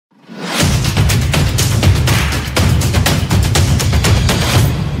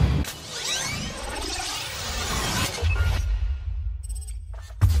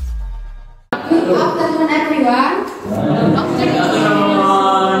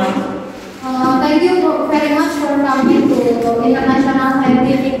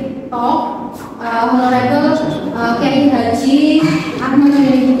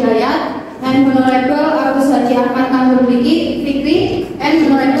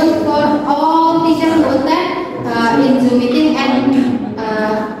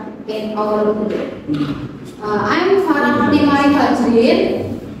our room today. I'm Farah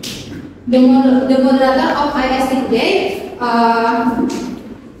the moderator of IST today.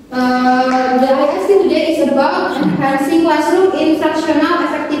 The IST today is about enhancing classroom instructional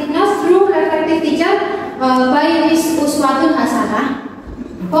effectiveness through reflective teacher by Ms. Uswatun Hasanah.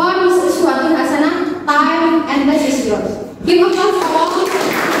 For Ms. Uswatun Hasanah, time and place is yours. Give a applause for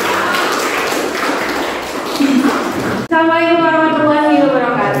Assalamualaikum warahmatullahi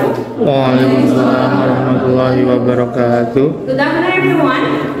wabarakatuh. Waalaikumsalam warahmatullahi wabarakatuh. Good afternoon, everyone.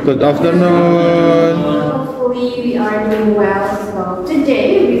 Good afternoon. Hopefully, we are doing well. So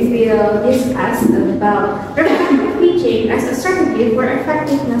today we will discuss about reflective teaching as a strategy for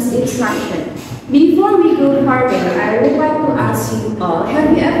effectiveness instruction. Before we go further, I would like to ask you all: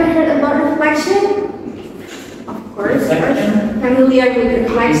 have you ever heard about reflection? Of course, you are familiar with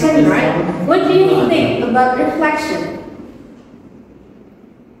reflection, right? What do you think about reflection?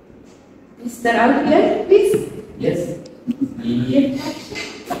 Mr. Alfian, please. Yes.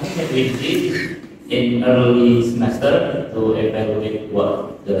 I think we did in early semester to evaluate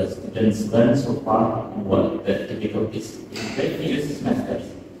what the students learned so far and what the difficulties in previous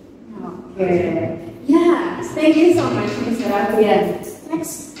semesters. Okay. Yeah. Thank you so much, Mr. Alfian.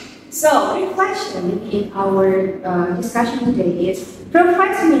 Next. So, reflection in our discussion today is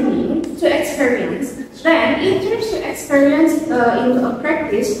provides meaning to experience, then it turns to experience into a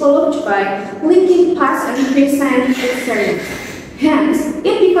practice followed by linking past and present experience. Hence,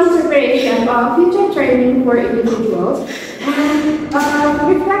 it becomes preparation of future training for individuals. And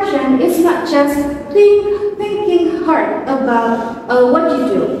reflection is not just thinking hard about what you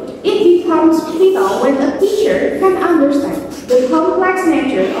do. It becomes vital when a teacher can understand the complex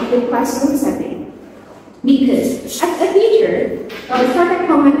nature of the classroom setting. Because as a teacher, starting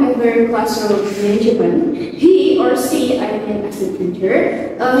from whenever classroom management, he or she, I mean as a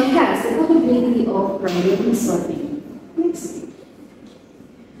teacher, has the capability of problem solving. Next.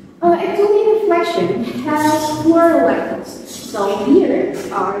 Actually, reflection has 4 levels. So here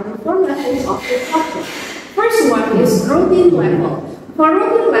are the 4 levels of reflection. First one is routine level. For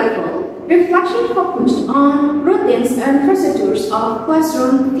routine level, reflection focused on routines and procedures of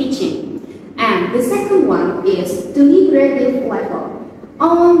classroom teaching. And the second one is deliberative level.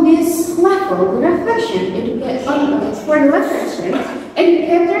 On this level, the reflection educator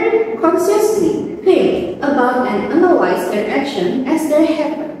consciously think about and analyze their action as they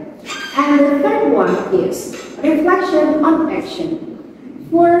happen. And the third one is reflection on action.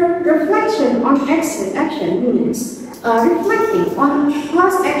 For reflection on action means reflecting on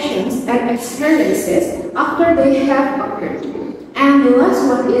past actions and experiences after they have occurred. And the last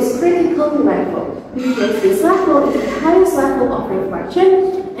one is critical level, because this level is the highest level of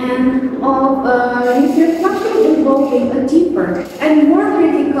reflection and of reflection involving a deeper and more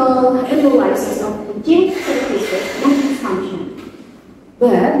critical analysis of teaching practices and assumptions.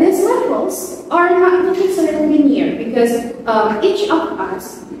 But these levels are not necessarily linear because each of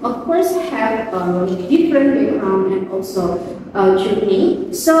us, of course, have different background and also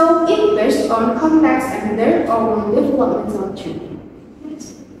journey. So it based on context and their own developmental journey.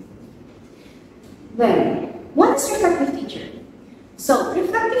 Then, what is reflective teacher? So,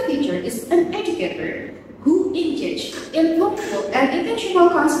 reflective teacher is an educator who engage in thoughtful and intentional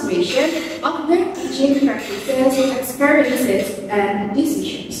consideration of their teaching practices, experiences, and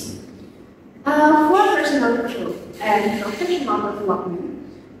decisions. For personal growth and professional development,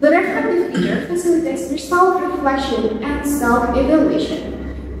 the reflective teacher facilitates self-reflection and self-evaluation.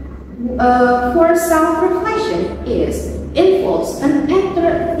 For self-reflection involves an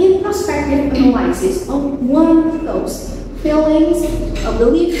introspective analysis of one's thoughts, feelings,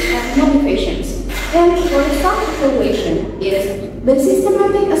 beliefs, and motivations. And for self-evaluation is the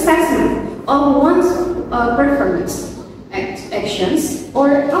systematic assessment of one's performance, actions,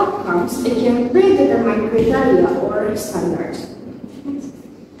 or outcomes against predetermined criteria or standards.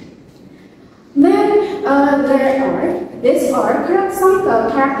 Then these are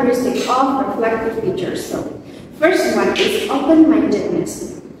some characteristics of reflective teachers. So, first one is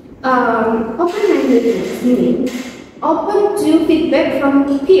open-mindedness. Open-mindedness meaning open to feedback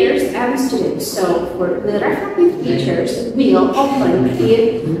from peers and students. So, for the reflective teachers, will open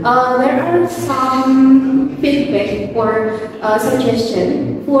if there are some feedback or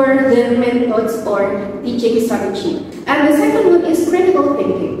suggestion for the methods or teaching strategy. And the second one is critical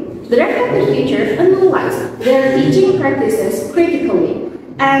thinking. The reflective teachers analyze their teaching practices critically.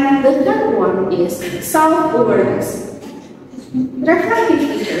 And the third one is self-awareness. Reflective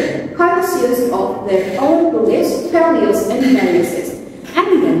teacher conscious of their own beliefs, values, and biases.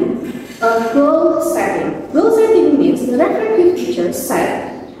 And then goal setting. Goal setting means the reflective teacher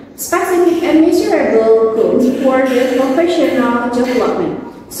set specific and measurable goals for their professional development,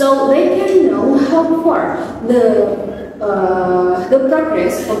 so they can know how far the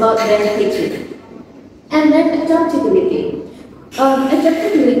progress about their teaching. And then adaptability.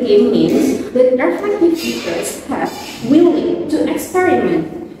 Adaptability means that reflective teachers have willing to experiment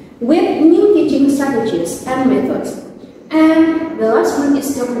with new teaching strategies and methods. And the last one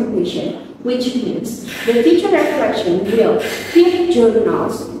is documentation, which means the teacher reflection will keep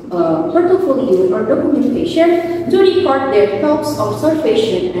journals, portfolio or documentation to record their thoughts,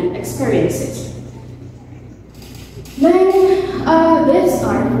 observation, and experiences. Then these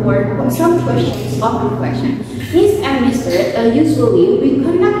are for some questions of reflection. Miss and Mr. Usually we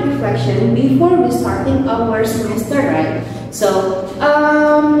conduct reflection before we starting our semester, right? So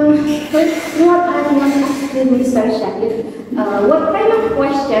first what I want to ask you, Mr. Shakib, what kind of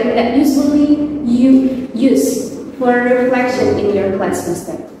question that usually you use for reflection in your class,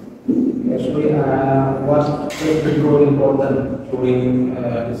 Mr.? Actually, what is really important during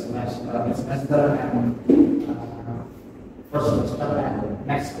the semester and first semester and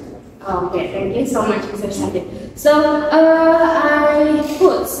next semester. Okay, thank you so much, Mr. Shakib. So I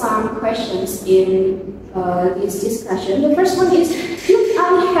put some questions in this discussion. The first one is, should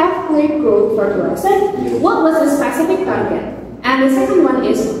I have clear goal for the lesson? What was the specific target? And the second one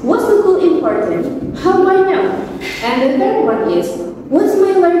is, was the goal important? How do I know? And the third one is, was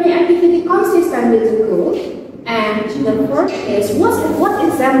my learning activity consistent with the goal? And the fourth is, what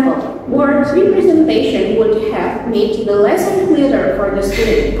example or representation would have made the lesson clearer for the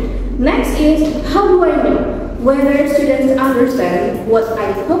student? Next is, how do I know whether students understand what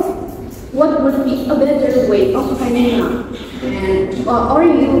I taught? What would be a better way of finding out? And or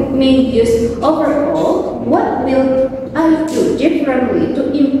you may use overall, what will I do differently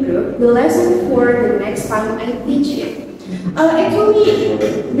to improve the lesson for the next time I teach it? Actually,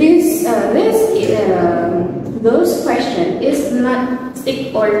 those question is not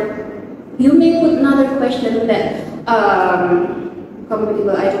stick, or you may put another question that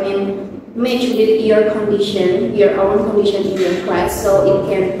compatible, I mean, match with your condition, your own condition in your class, so it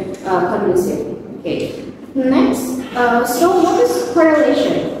can conducive. Okay. Next, so what is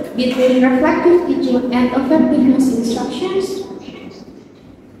correlation between reflective teaching and effectiveness instructions?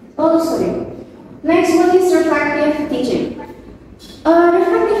 Oh, sorry. Next, what is reflective teaching?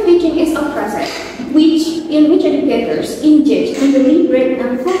 Reflective teaching is a process in which educators engage in the deliberate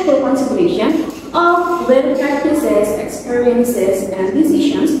and thoughtful consideration of their practices, experiences, and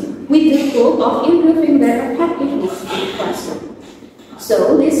decisions with the goal of improving their effectiveness in the classroom.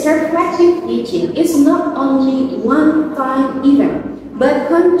 So, this reflective teaching is not only one-time event, but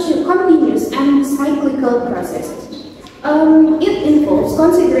continuous and cyclical process. It involves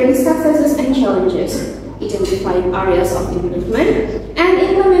considering successes and challenges, identifying areas of improvement, and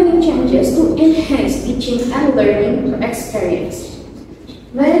implementing changes to enhance teaching and learning experience.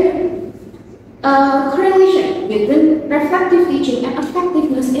 Then, correlation between reflective teaching and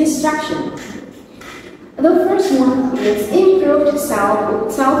effectiveness instruction. The first one is improved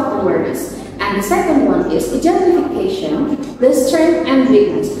self-awareness, and the second one is identification, the strength and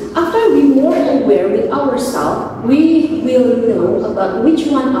weakness. After we more aware with ourselves, we will know about which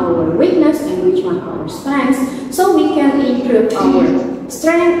one our weakness and which one our strengths, so we can improve our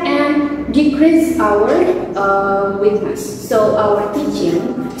strength and decrease our weakness. So our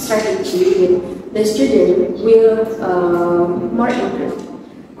teaching strategy with the student will more improve.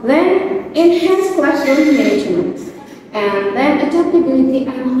 Then enhance classroom management, and then adaptability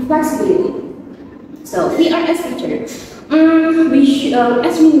and flexibility. So we are as teachers,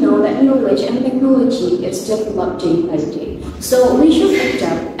 as we know that knowledge and technology is developed day by day. So we should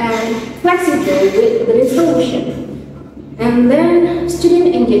adapt and flexible with the solution. And then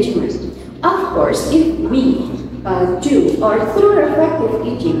student engagement. Of course, if we do or through reflective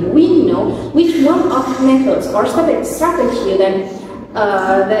teaching, we know which one of methods or strategy that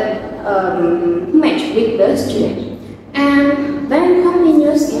match with the student. And then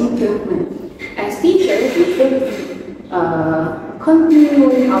continuous improvement. As teachers, we should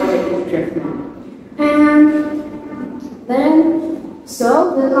continue our improvement. And then,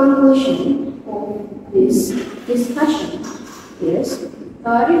 so the conclusion of this discussion is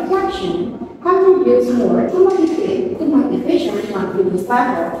reflection contributes more to motivation to confidence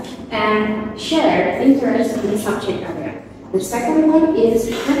level and shared interest in the subject area. The second one is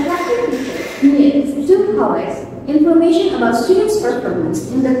reflective teachers needs to collect information about students' performance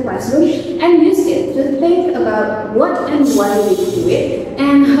in the classroom and use it to think about what and why they do it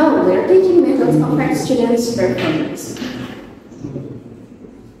and how their teaching methods affect students' performance.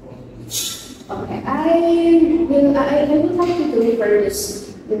 Okay, I would like to deliver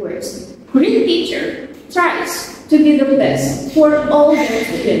this words. Great teacher tries to be the best for all their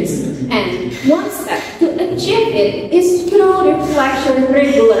students, and one step to achieve it is through reflection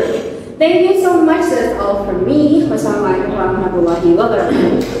regularly. Thank you so much. That's all from me. Wassalamualaikum warahmatullahi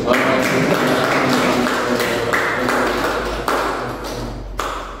wabarakatuh.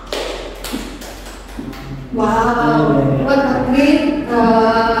 Wow, what a great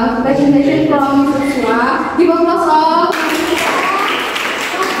presentation from Uswa. Give a applause all.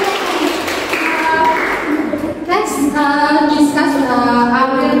 Let's discuss.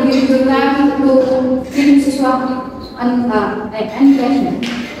 I will give you time to give Uswa an question.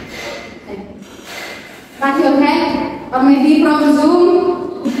 Raise your hand, or maybe from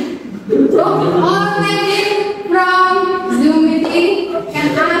Zoom, or maybe from Zoom meeting can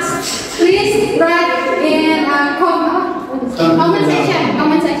ask. Please write in comment section.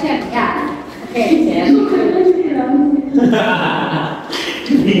 Comment section. Yeah. Okay.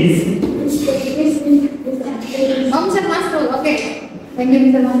 Mr. Masrul. Okay. Thank you,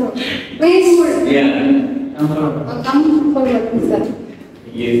 Mr. Masrul. Please. Yeah. Come forward, Mr.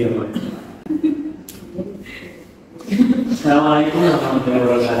 Thank you so much. Assalamualaikum warahmatullahi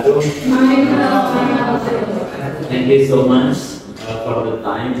wabarakatuh. Thank you so much for the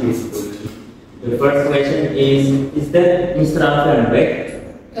time. The first question is that Mr. Alfred back?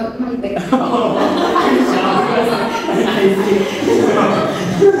 My back.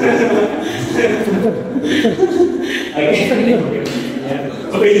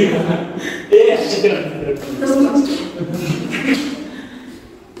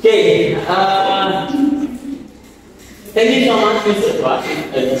 Okay. Thank you so much, Mr. Tuan.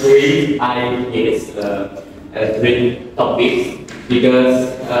 A great ideas, a great topics.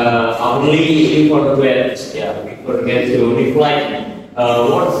 Because our really forget to reflect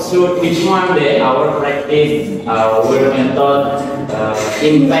what should each one day our practice, our method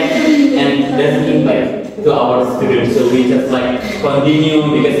impact and does impact to our students. So we just like continue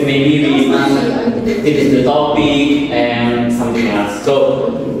because maybe we must finish the topic and something else.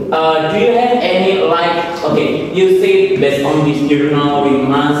 So do you have any okay, you say based on this journal we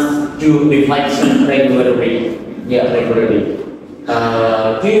must do reflection regularly. Yeah, regularly.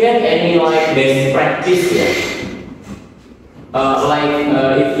 Do you have any best practice here?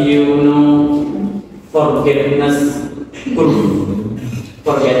 If you know forgetfulness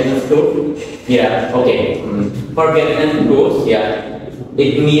curve, yeah, okay. Forgetfulness curve, yeah.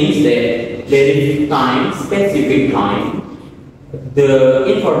 It means that there is specific time, the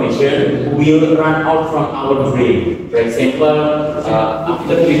information will run out from our brain. For example,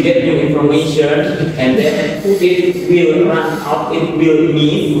 after we get new information and then it will run out, it will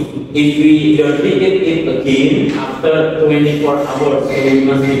miss if we don't repeat it again after 24 hours. So we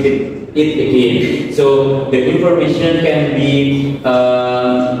must repeat it again. So the information can be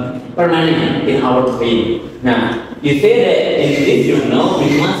permanent in our brain. Now, you say that in this journal we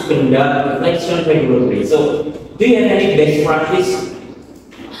must conduct reflection regularly. So do you have any best practice?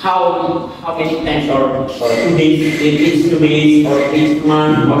 How many times or 2 days, each 2 days or each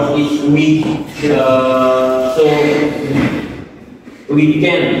month or each week? So we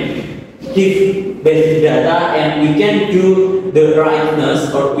can give best data and we can do the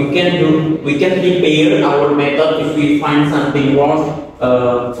rightness, or we can prepare our method if we find something wrong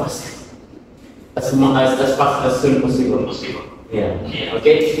fast as fast as soon possible. Yeah.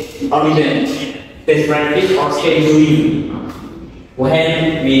 Okay. Or then best practice or scheduling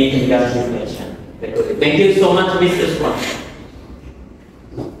when we conduct reflection. Thank you so much, Mr. Swan.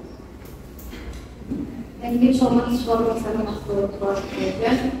 Thank you so much for Mr. Masrul for the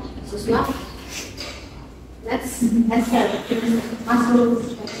question. Susma, let's answer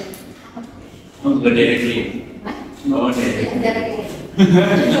Masrul's question. Oh, go directly. Oh, directly.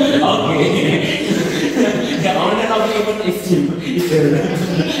 Okay. The only topic is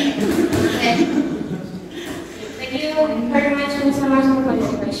Thank you very much, Mr. Masrul, for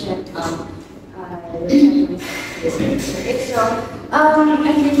your question. As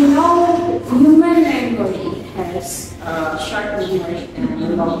you know, human memory has short memory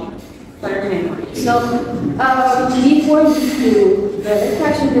and long-term memory. So, before we do the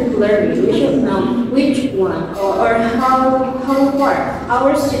reflection regularly, we should know which one or how far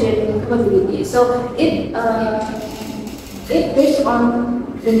our student capability. So, it based on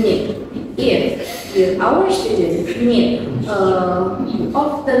the need. If our students need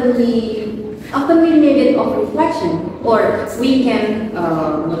often needed of reflection, or we can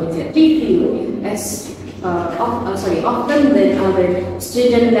review as often than other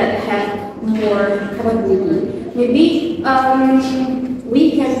students that have more capability. Maybe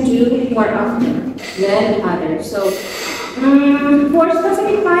we can do more often than others. So For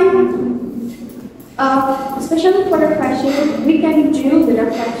specific time, especially for reflection, we can do the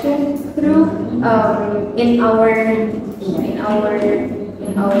reflection through in our environment.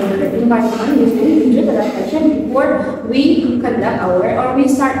 Usually, we do the reflection before we conduct our or we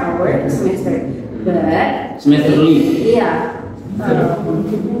start our semester. But Semester leave. yeah.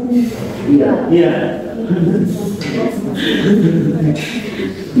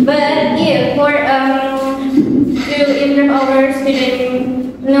 But yeah, for to improve our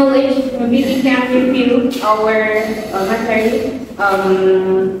student knowledge, maybe we can review our material.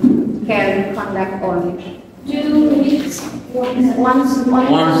 Can conduct on 2 weeks, once a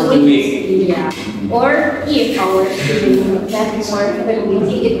week. Yeah. Or if our student have more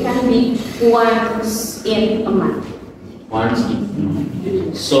capability, it can be once in a month. Once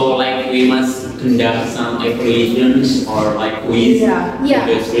in. So like we must conduct some evaluations or like quiz. Yeah.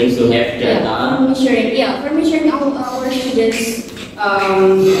 The students to have data. For measuring our students'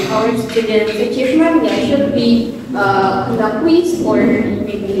 achievement, should be conduct quiz or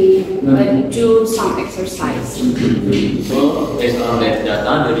maybe do some exercise. So based on that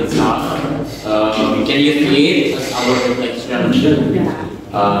data, the result, we can use it as our reflection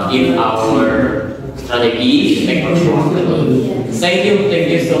in our strategy. Thank you so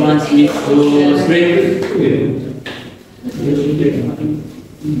much, Ms.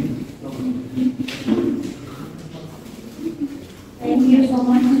 Thank you so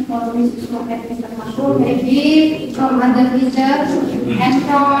much for this and Mr. Masur. Maybe from other teachers and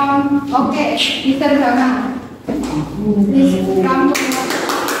from Mr. Rama. Please come to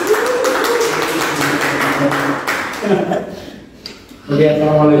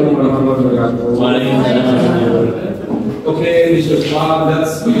Assalamualaikum warahmatullahi wabarakatuh. Okay, Mr. Swan,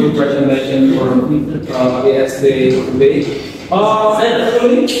 that's a good presentation for ASD today.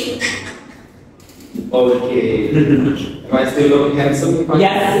 Actually, okay. Am I still looking handsome?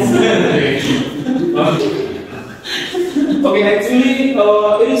 Yes. Okay, actually,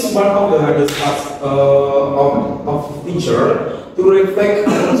 it is one of the hardest parts of teacher to reflect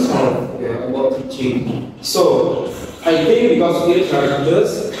ourselves about teaching. So, I think because it is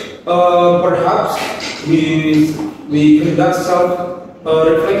hardest, perhaps we conduct self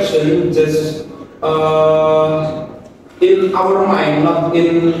reflection just in our mind, not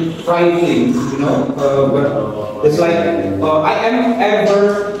in writing, but it's like I am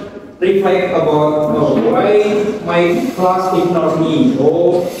ever reflect about why my class ignore me.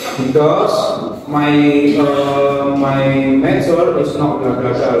 Because my mentor is not blah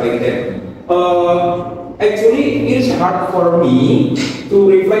blah blah like that. Actually, it is hard for me to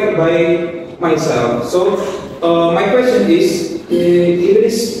reflect by myself. So my question is, if it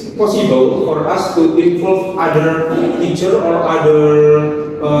is possible for us to involve other teacher or other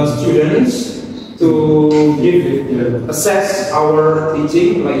students to assess our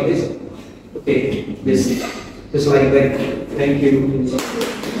teaching like this. Okay, this just like that. Thank you.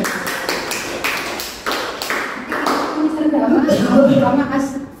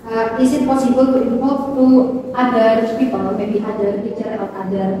 Is it possible to involve to other people, maybe other teacher or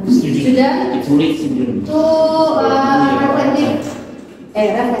other student to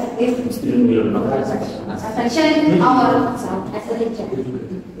reflection ourselves as a teacher?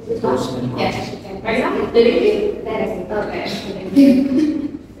 Yes. For example, directly. Okay.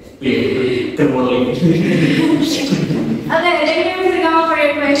 Okay, thank you, Mr. Gamal, for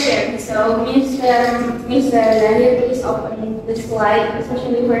your question. So, Mr. Daniel, please open the slide,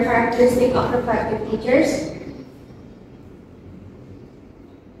 especially for characteristics of reflective teachers.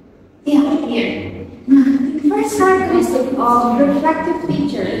 Yeah, here. The first characteristic of reflective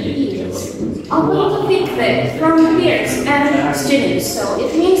teacher is ability to feedback from peers and students. So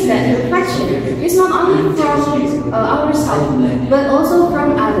it means that reflection is not only from ourselves, but also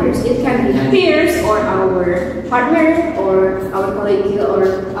from others. It can be peers or our partner or our colleague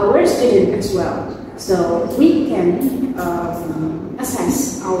or our student as well. So we can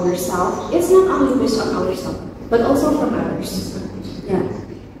assess ourselves. It's not only based on ourselves, but also from others. Yeah.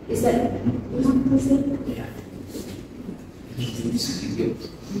 Is that? Yeah.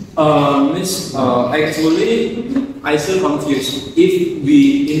 Miss, actually, I still confused. If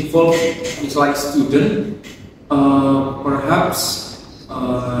we involve, it's like student, perhaps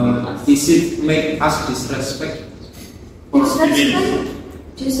is it make us disrespect?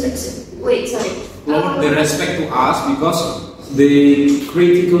 Wait, sorry. They respect to us because they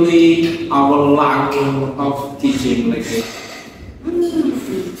critically our lack of teaching like this.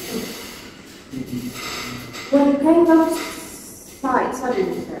 What kind of side,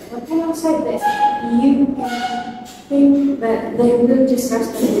 what kind of side that you can think that they will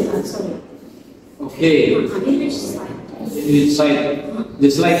disrespect us? Sorry. Okay. In which side? It's like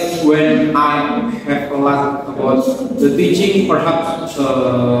just like when I have a lot about the teaching, perhaps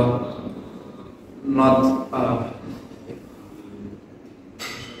not.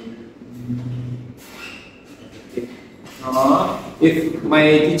 If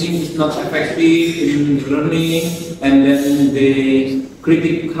my teaching is not effective in learning, and then they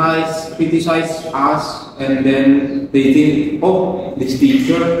criticize us, and then they think, oh, this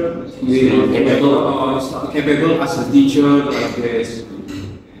teacher is not capable as a teacher, like this.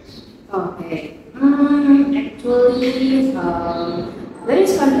 Okay. Actually, there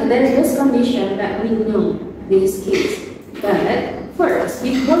is this condition that we know these kids. But first,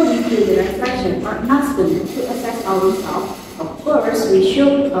 before we do the reflection or ask them to assess ourselves, of course, we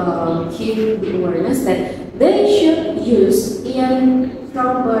should keep the awareness that they should use in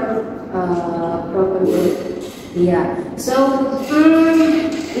proper way. Yeah. So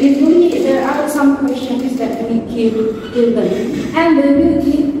usually there are some questions that we give to them, and they will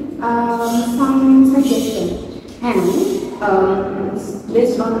give some suggestions. And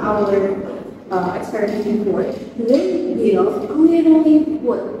based on our experiment before, they will clearly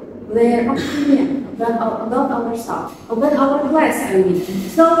put their opinion about ourselves, about our class, I mean.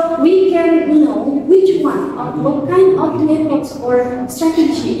 So we can know which one or what kind of methods or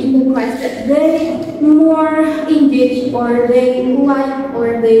strategy in the class that they more engaged, or they like,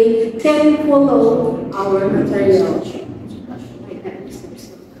 or they can follow our material.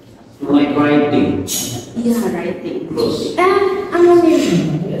 Like writing. Yeah, writing. And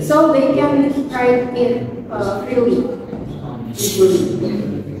anonymity. So they can write it freely.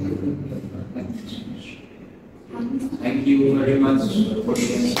 Thank you very much for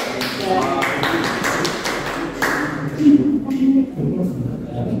this.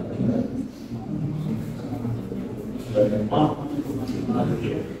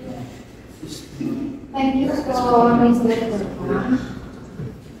 Thank you for Ms. Lepura.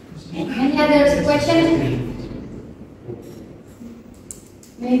 Any other questions?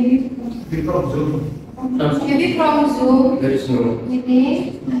 Maybe from Zoom. There is no.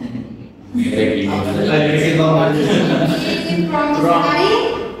 Maybe. Very Maybe from Lari?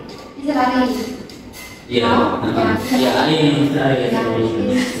 Is it Lari? Yeah.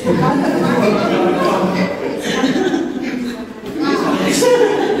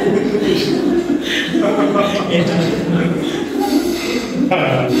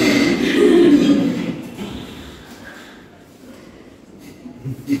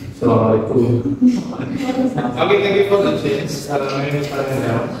 Assalamualaikum. Okay, thank you for the chance. My name is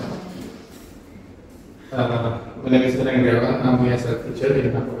Hasanah. My name is Hasanah. I'm a teacher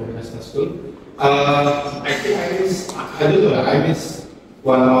in National School. Actually, I missed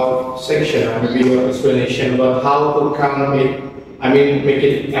one of section, maybe your explanation about how to come it. Make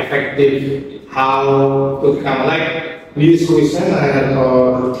it effective. How to come, like use questionnaire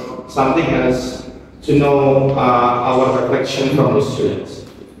or something else to know our reflection from the students.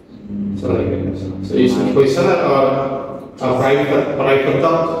 So using questionnaire or a private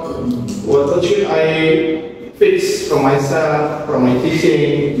talk. What should I fix from myself, from my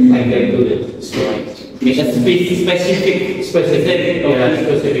teaching, and then do it. So Make it specific. Yeah, specific.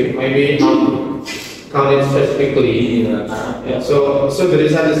 Maybe how to count it specifically. Yeah. So the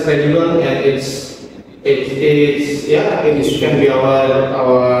result is credible, and it can be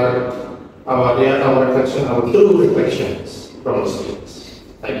our reflection, our true reflections from the students.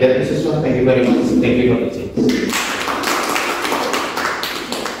 Like that, Mrs. Wan, thank you very much. Thank you for the chance.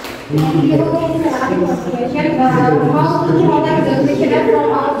 Thank you for the question. How to protect the questionnaire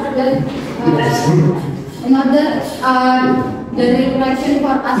from our students in order the reflection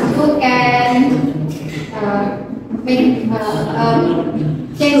for us to can make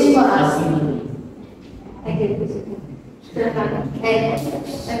change for us. Thank you. Let me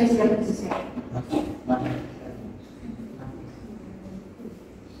see.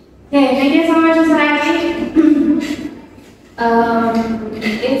 Okay, thank you so much, Uswatun.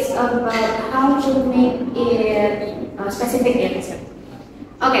 It's about how to make it a specific answer.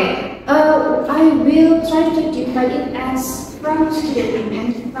 Okay, I will try to divide it as from student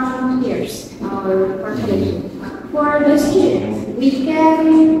and from peers or portfolio. For the students, we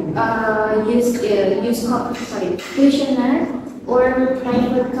can use questionnaire or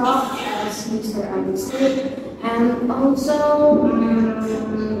private talk, as Mr. Abi said, and also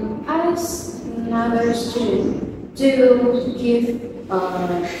ask another student to give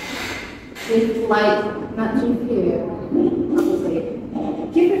like not review, obviously,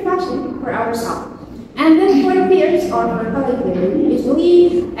 give reflection for ourselves. And then for peers or for colleagues,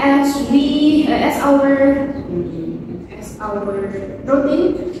 usually as our routine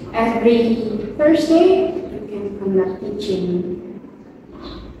every Thursday, you can conduct teaching.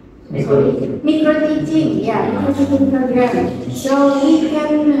 Micro teaching, yeah, micro teaching program. So we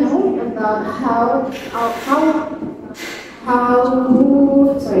can know about how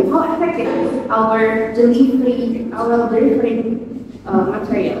effective our delivering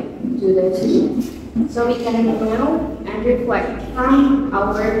material to the students. So we can know and reflect from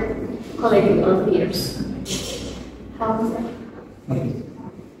our colleagues or peers. How is that? Thank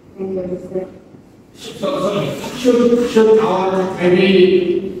you, Mr. So should our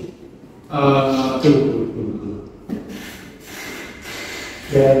maybe I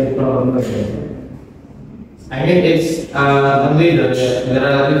mean, it's only the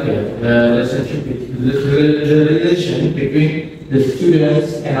relative, the relation between the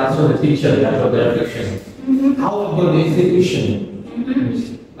students and also the teacher about the reflection. How about the institution?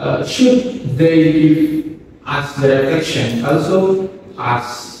 Should they give us the reflection also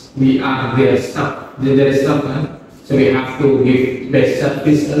as we are their staff, so we have to give best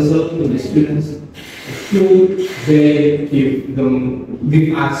service also to the students. Should they give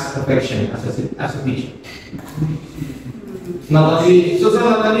us affection as a teacher? Not only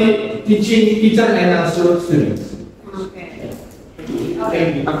teacher and also students. Okay.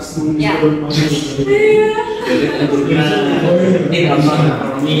 Yeah.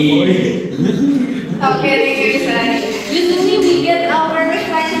 Okay, thank you, Mr. Usually we get our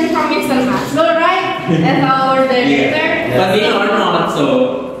reflection from Mr. Maslow, right? As our director. Continue or not, so.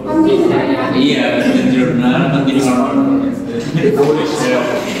 Yeah, the journal, continue or not.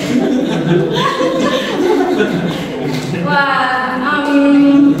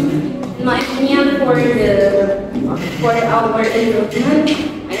 My opinion for our improvement,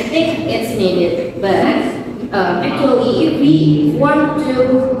 I think it's needed, but actually, if we want to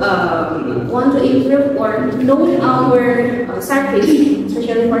improve or know our service,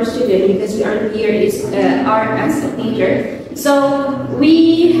 especially for students, because we are here are as a teacher, so we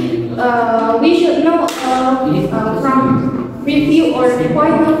should know from review or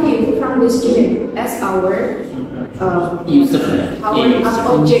point of view from the student as our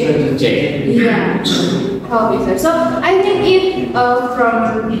object. Yeah. So I think if from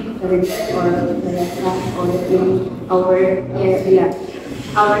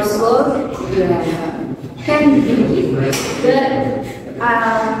our school can be, but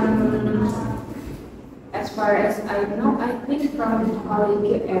as far as I know, I think from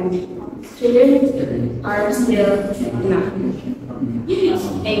colleague and students are still enough. Thank you.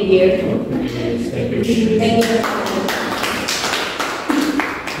 Thank you.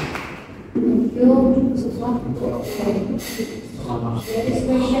 Thank you, Uswatun.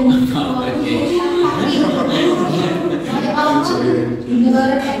 The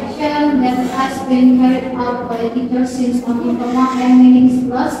action that has been carried out by teachers since only formal and meanings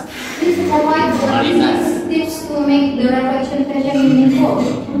plus, please provide the tips to make the reflection session meaningful.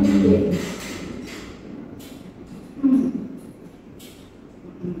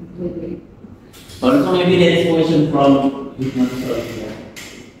 Also, maybe there is question from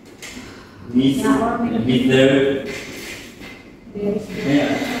Miss Mr.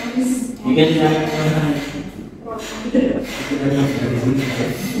 Yeah. You can try.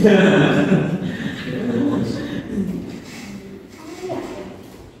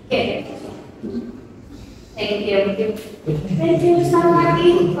 Okay. Thank you. Thank you so much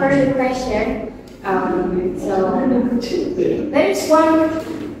for the question. So there's one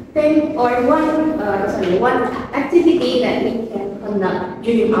thing or one activity that we can conduct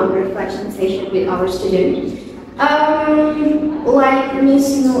during our reflection session with our students. Like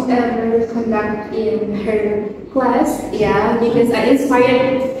Miss No ever conduct in her class, yeah, because I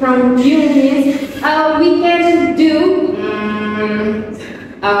inspired from you, Miss. We can do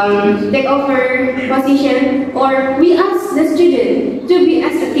take over position, or we ask the student to be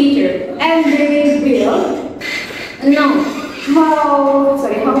as a teacher, and they will know how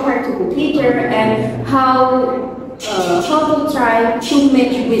hard to be teacher and how to try to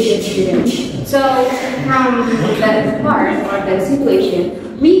match with the student. So from that part or that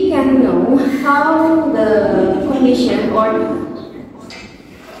situation, we can know how the condition or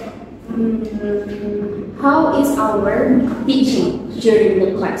how is our teaching during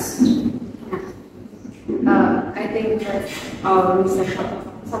the class. I think that's all, Mr.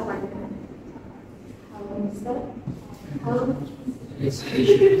 Sapan.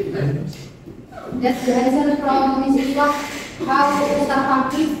 That's the answer from Mrs. Wak. How is the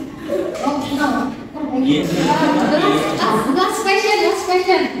country? Oh no. Last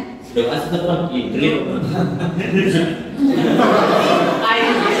question. So ask the monkey, great.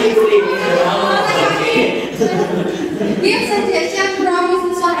 Give suggestion from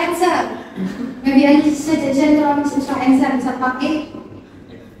Mrs. Wak answer. Maybe I suggestion from bisa pakai.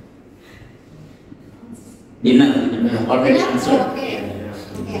 Already answered. Okay.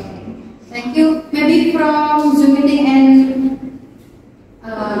 Thank you. Maybe from Zoom meeting and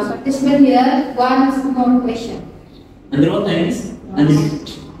participant here, one more question. Nanti what time is? Nanti.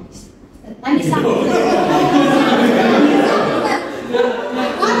 Nanti sama. One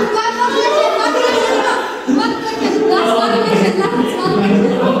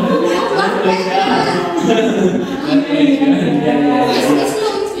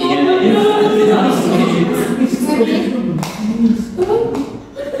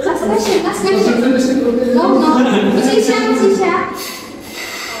question. Last question. No. Sisha.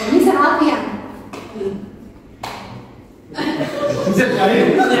 Mr. Alfian.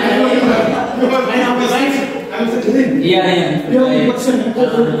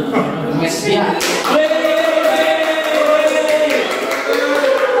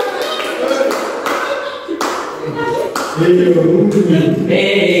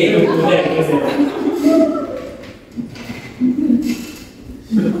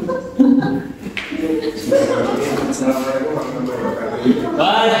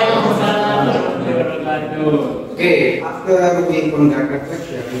 Okay, after we conduct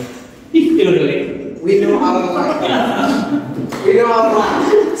reflection, we know our life.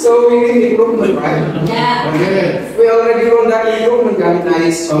 So we need improvement, right? Yeah. Okay. We already conduct improvement,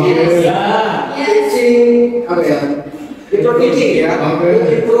 guys. Teaching, before teaching, Okay.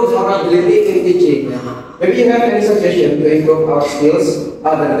 to improve our ability in teaching. Maybe you have any suggestion to improve our skills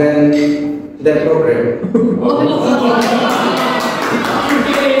other than that program?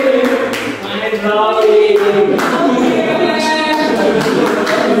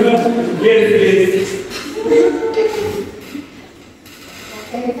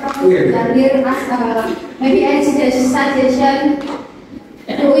 Maybe I suggestion to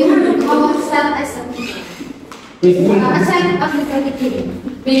improve ourselves as a teacher. Aside of the curriculum,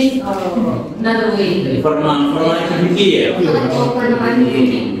 based on Another way. Formal activity.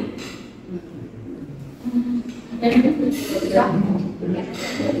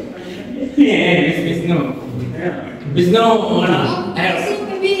 Wisnu,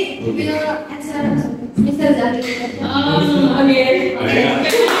 Maybe we'll answer Mr. Zaki. Okay.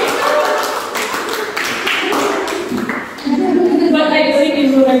 But I think it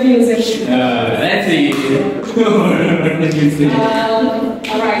will have users. Let's see.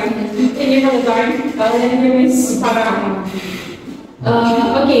 Alright. Thank you for the time. My name is Hasanah.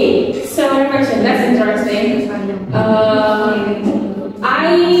 Okay, so reflection, that's interesting.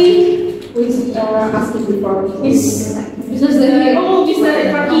 Which asking before Mr.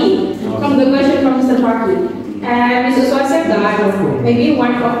 Parky, from the question from Mr. Parky. And Mr. Uswatun said that maybe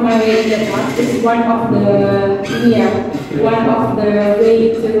one of my way in the class is one of the way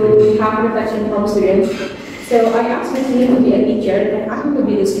to have reflection from students. So I asked my students to be a teacher and asked them to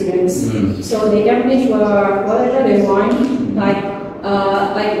be the students. So they can teach whatever they want, like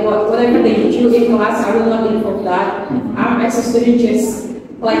whatever they do in class. I will not involve that. As a student, just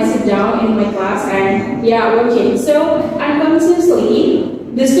like sit down in my class and watching. So unconsciously,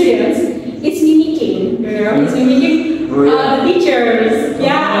 the students, it's mimicking, it's mimicking the teachers.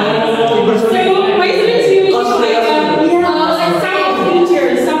 So my students mimic like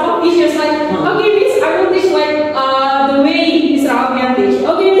some of teachers like, okay, miss, I will teach like the way Mr. Alfian teach.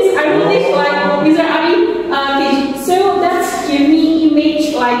 Okay, miss, I will teach like Mr. Ali teach. So that's give me image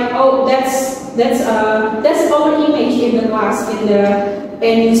like, oh, that's our image in the class in the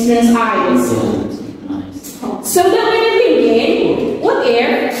students' eyes. So then when I'm thinking, what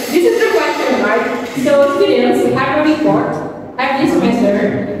if this is the question, right? So students have a report every semester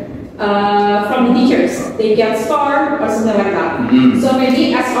from the teachers. They get star or something like that. So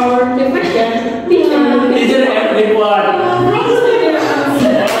maybe as our reflection, teacher have report.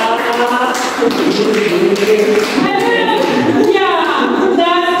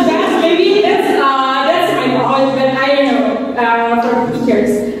 That's my knowledge, but I don't know for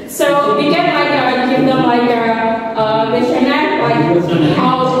teachers. So we can like give them like a questionnaire, like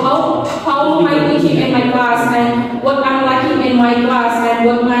how am I teaching in my class and what I'm lacking in my class and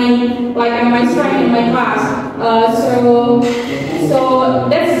what my strength in my class. So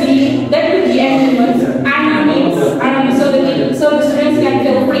that would be anonymous, so the students can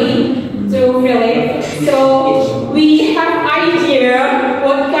feel free to fill it. So we have idea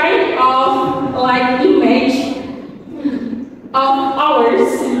what kind of like image of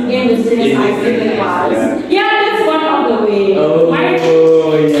ours in the students' eyes in the class. Yeah, that's one of the way.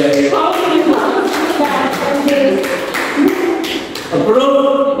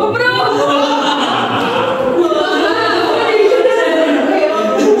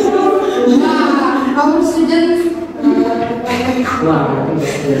 Our students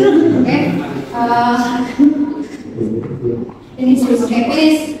Okay. Finish this. Okay,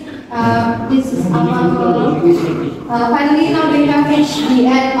 please. This is our goal. Finally, now we have reached the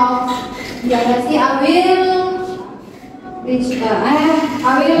end of the ISC. I will reach.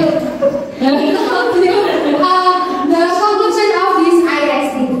 I will the conclusion of this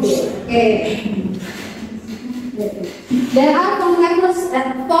ISC. Okay. There are four levels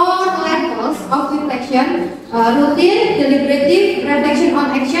of reflection: routine, deliberative, reflection on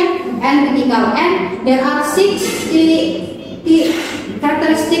action, and critical. And there are 6 key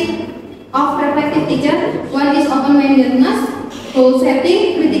characteristics of reflective teacher. One is open-mindedness, goal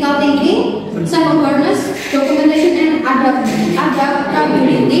setting, critical thinking, self-awareness, documentation, and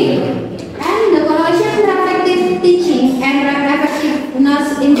adaptability. And the correlation reflective teaching and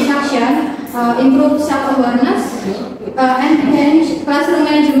effectiveness instruction improve self-awareness, enhance classroom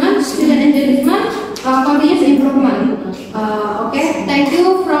management, student engagement, continuous improvement. Okay, thank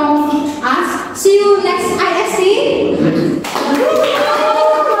you from